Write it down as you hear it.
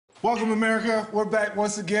Welcome, America. We're back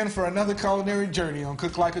once again for another culinary journey on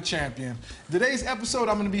Cook Like a Champion. In today's episode,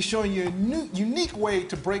 I'm going to be showing you a unique way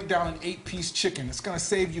to break down an 8-piece chicken. It's going to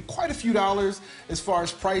save you quite a few dollars as far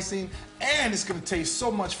as pricing, and it's going to taste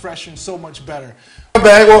so much fresher and so much better.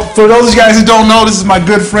 Well, for those of you guys who don't know, this is my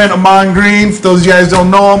good friend Ahman Green. For those of you guys who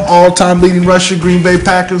don't know him, all-time leading rusher, Green Bay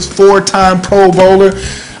Packers, 4-time Pro Bowler.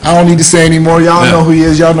 I don't need to say anymore. Y'all know who he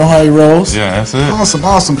is. Y'all know how he rolls. Yeah, that's it.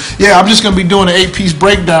 Awesome. Yeah, I'm just going to be doing an 8-piece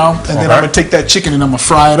breakdown, and then I'm going to take that chicken and I'm going to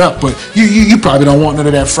fry it up. But you probably don't want none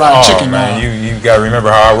of that fried chicken. Man, you got to remember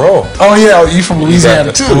how I roll. Oh, yeah. You from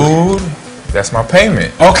Louisiana, too. Food. That's my payment.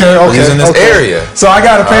 Okay. He's in this area. So I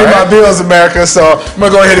got to pay my bills, America. So I'm going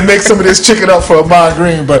to go ahead and make some of this chicken up for Ahman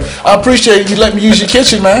Green. But I appreciate you letting me use your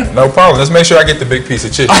kitchen, man. No problem. Let's make sure I get the big piece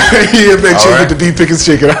of chicken. Yeah, make sure you get the deep pickings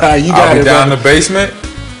chicken. You got it, I'll be down in the basement.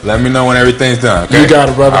 Let me know when everything's done. Okay? You got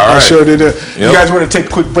it, brother. I sure did. Yep. You guys want to take a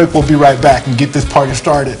quick break? We'll be right back and get this party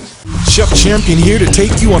started. Chef Champion here to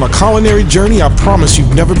take you on a culinary journey I promise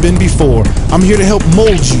you've never been before. I'm here to help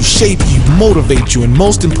mold you, shape you, motivate you, and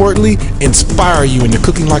most importantly, inspire you into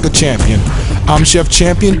cooking like a champion. I'm Chef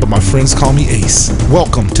Champion, but my friends call me Ace.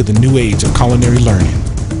 Welcome to the new age of culinary learning.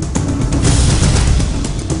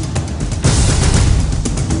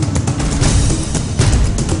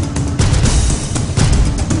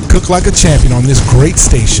 Cook like a champion on this great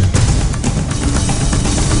station.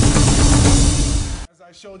 As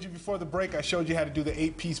I showed you before the break, I showed you how to do the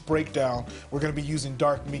 8-piece breakdown. We're going to be using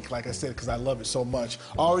dark meat, like I said, because I love it so much.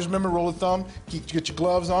 Always remember, rule of thumb, get your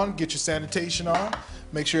gloves on, get your sanitation on,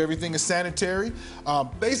 make sure everything is sanitary.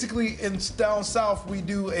 Basically, down south, we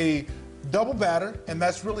do a double batter, and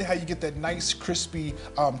that's really how you get that nice crispy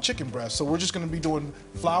chicken breast. So we're just going to be doing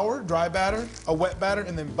flour, dry batter, a wet batter,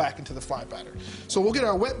 and then back into the fry batter. So we'll get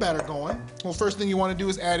our wet batter going. Well, first thing you want to do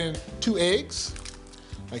is add in 2 eggs.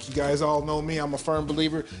 Like you guys all know me, I'm a firm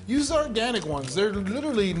believer. Use the organic ones. They're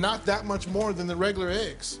literally not that much more than the regular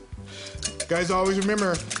eggs. Guys, always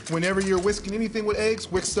remember, whenever you're whisking anything with eggs,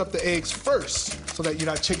 whisk up the eggs first so that you're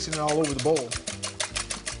not chasing it all over the bowl.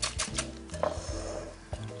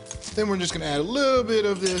 Then we're just going to add a little bit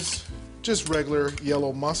of this just regular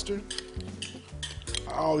yellow mustard.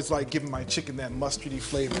 I always like giving my chicken that mustardy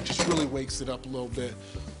flavor. It just really wakes it up a little bit.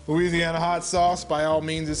 Louisiana hot sauce, by all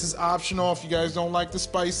means, this is optional. If you guys don't like the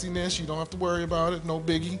spiciness, you don't have to worry about it, no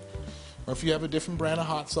biggie. Or if you have a different brand of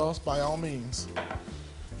hot sauce, by all means,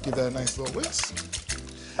 give that a nice little whisk.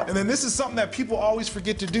 And then this is something that people always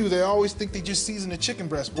forget to do. They always think they just season the chicken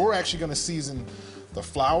breast. We're actually going to season the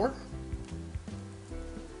flour.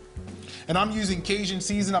 And I'm using Cajun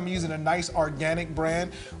season. I'm using a nice organic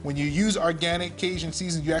brand. When you use organic Cajun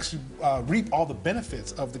season, you actually reap all the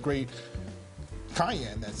benefits of the great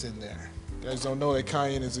cayenne that's in there. You guys don't know that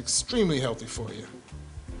cayenne is extremely healthy for you.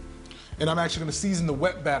 And I'm actually going to season the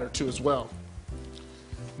wet batter too as well.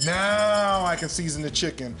 Now I can season the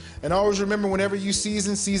chicken. And always remember, whenever you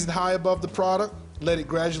season high above the product. Let it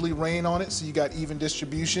gradually rain on it so you got even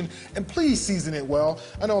distribution. And please season it well.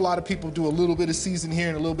 I know a lot of people do a little bit of season here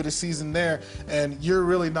and a little bit of season there, and you're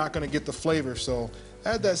really not going to get the flavor. So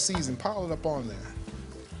add that season, pile it up on there.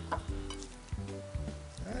 All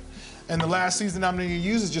right. And the last season I'm going to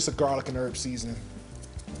use is just a garlic and herb seasoning.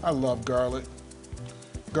 I love garlic.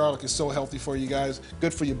 Garlic is so healthy for you guys.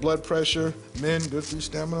 Good for your blood pressure. Men, good for your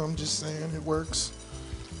stamina. I'm just saying, it works.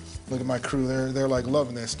 Look at my crew, they're like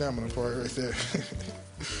loving that stamina part right there.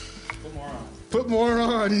 Put more on. Put more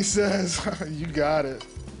on, he says. You got it.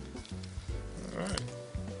 All right.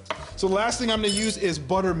 So the last thing I'm going to use is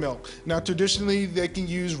buttermilk. Now traditionally they can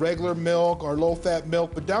use regular milk or low-fat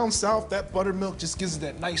milk, but down south that buttermilk just gives it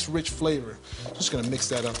that nice rich flavor. Just going to mix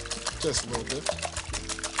that up just a little bit.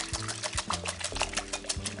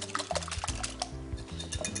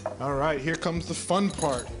 All right, here comes the fun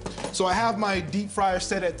part. So I have my deep fryer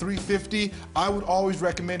set at 350. I would always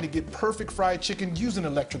recommend to get perfect fried chicken, use an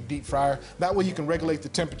electric deep fryer. That way you can regulate the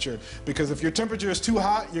temperature. Because if your temperature is too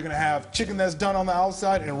hot, you're gonna have chicken that's done on the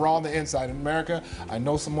outside and raw on the inside. In America, I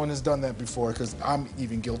know someone has done that before because I'm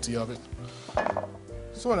even guilty of it.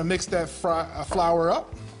 So I'm gonna mix that flour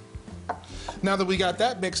up. Now that we got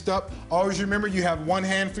that mixed up, always remember you have 1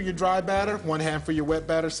 hand for your dry batter, 1 hand for your wet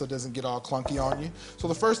batter so it doesn't get all clunky on you. So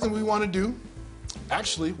the first thing we wanna do,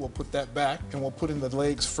 actually, we'll put that back and we'll put in the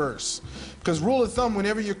legs first. Because rule of thumb,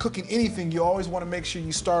 whenever you're cooking anything, you always want to make sure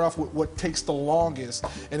you start off with what takes the longest.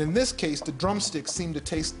 And in this case, the drumsticks seem to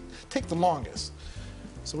take the longest.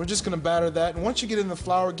 So we're just going to batter that. And once you get in the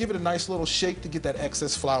flour, give it a nice little shake to get that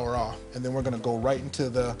excess flour off. And then we're going to go right into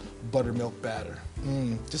the buttermilk batter.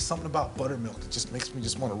 Just something about buttermilk that just makes me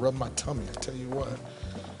just want to rub my tummy, I tell you what.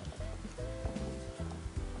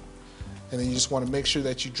 And then you just want to make sure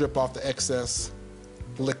that you drip off the excess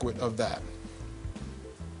liquid of that.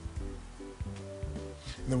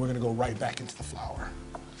 And then we're going to go right back into the flour.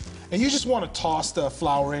 And you just want to toss the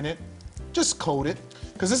flour in it. Just coat it.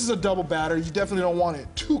 Because this is a double batter. You definitely don't want it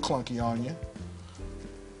too clunky on you.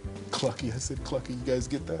 Clucky, I said clucky. You guys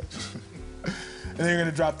get that? And then you're going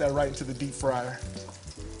to drop that right into the deep fryer.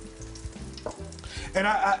 And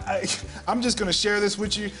I'm just gonna share this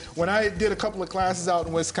with you. When I did a couple of classes out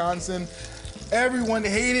in Wisconsin, everyone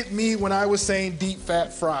hated me when I was saying deep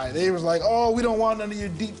fat fried. They was like, oh, we don't want none of your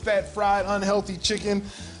deep fat fried unhealthy chicken.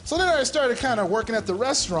 So then I started kind of working at the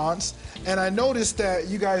restaurants, and I noticed that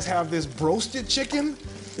you guys have this broasted chicken,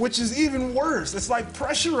 which is even worse. It's like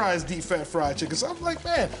pressurized deep fat fried chicken. So I'm like,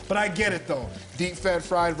 man, but I get it though. Deep fat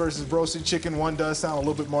fried versus roasted chicken, one does sound a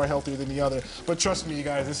little bit more healthier than the other. But trust me, you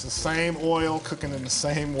guys, it's the same oil cooking in the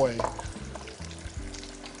same way.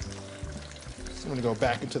 So I'm gonna go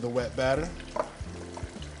back into the wet batter.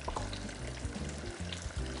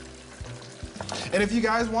 And if you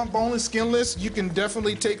guys want boneless, skinless, you can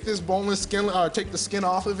definitely take this boneless skin, take the skin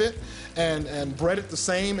off of it and bread it the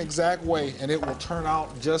same exact way, and it will turn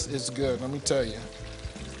out just as good, let me tell you.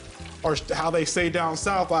 Or how they say down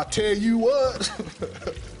south, I tell you what.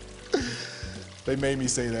 They made me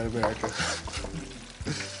say that, America.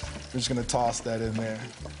 I'm just gonna toss that in there.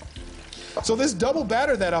 So this double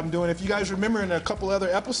batter that I'm doing, if you guys remember in a couple other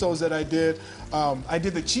episodes that I did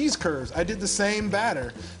the cheese curds. I did the same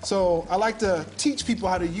batter. So I like to teach people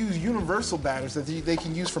how to use universal batters that they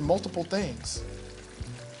can use for multiple things.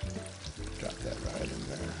 Drop that right in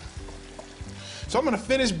there. So I'm gonna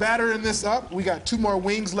finish battering this up. We got 2 more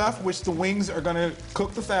wings left, which the wings are gonna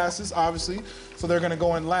cook the fastest, obviously. So they're gonna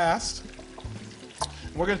go in last.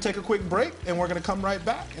 We're gonna take a quick break and we're gonna come right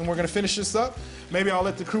back and we're gonna finish this up. Maybe I'll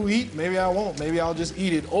let the crew eat, maybe I won't. Maybe I'll just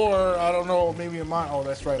eat it, or I don't know, maybe in my, oh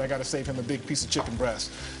that's right, I gotta save him a big piece of chicken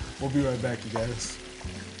breast. We'll be right back, you guys.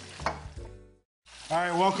 All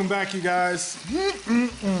right, welcome back, you guys. It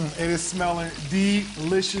is smelling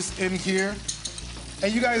delicious in here.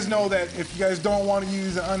 And you guys know that if you guys don't want to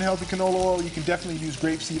use an unhealthy canola oil, you can definitely use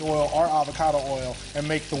grapeseed oil or avocado oil and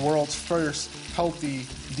make the world's first healthy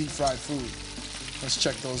deep fried food. Let's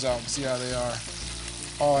check those out and see how they are.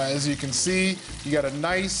 Oh, as you can see, you got a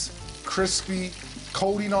nice, crispy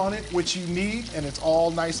coating on it, which you need, and it's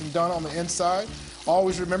all nice and done on the inside.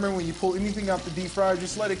 Always remember when you pull anything out the deep fryer,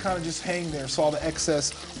 just let it kind of just hang there so all the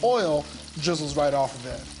excess oil drizzles right off of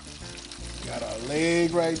that. Got our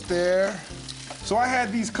leg right there. So I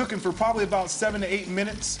had these cooking for probably about 7 to 8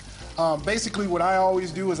 minutes. Basically what I always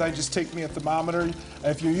do is I just take me a thermometer.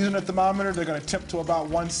 If you're using a thermometer, they're gonna temp to about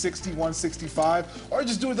 160, 165, or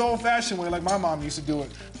just do it the old fashioned way like my mom used to do it.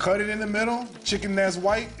 Cut it in the middle, chicken that's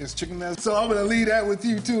white is chicken that's... So I'm gonna leave that with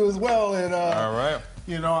you too as well. And all right.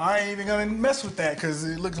 you know, I ain't even gonna mess with that because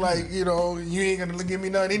it looks like, you know, you ain't gonna give me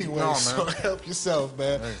none anyway. No, man. So help yourself,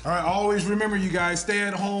 man. Hey. All right, always remember, you guys, stay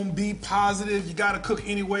at home, be positive. You gotta cook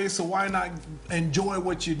anyway, so why not enjoy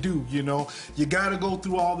what you do, you know? You gotta go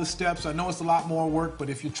through all the steps. I know it's a lot more work, but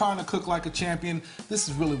if you're trying to cook like a champion, this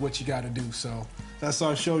is really what you gotta do, so. That's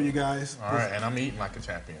our show, you guys. All right, and I'm eating like a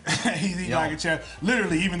champion. He's eating like a champion.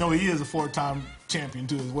 Literally, even though he is a 4-time champion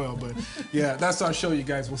too as well. But yeah, that's our show, you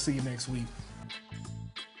guys. We'll see you next week.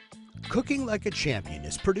 Cooking Like a Champion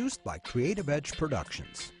is produced by Creative Edge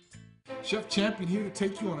Productions. Chef Champion here to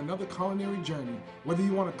take you on another culinary journey. Whether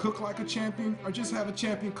you want to cook like a champion or just have a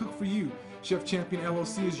champion cook for you, Chef Champion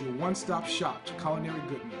LLC is your one-stop shop to culinary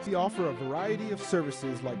goodness. We offer a variety of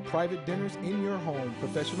services like private dinners in your home,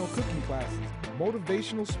 professional cooking classes,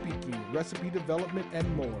 motivational speaking, recipe development,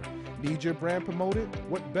 and more. Need your brand promoted?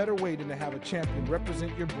 What better way than to have a champion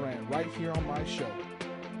represent your brand right here on my show?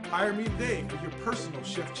 Hire me today for your personal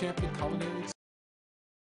Chef Champion culinary experience.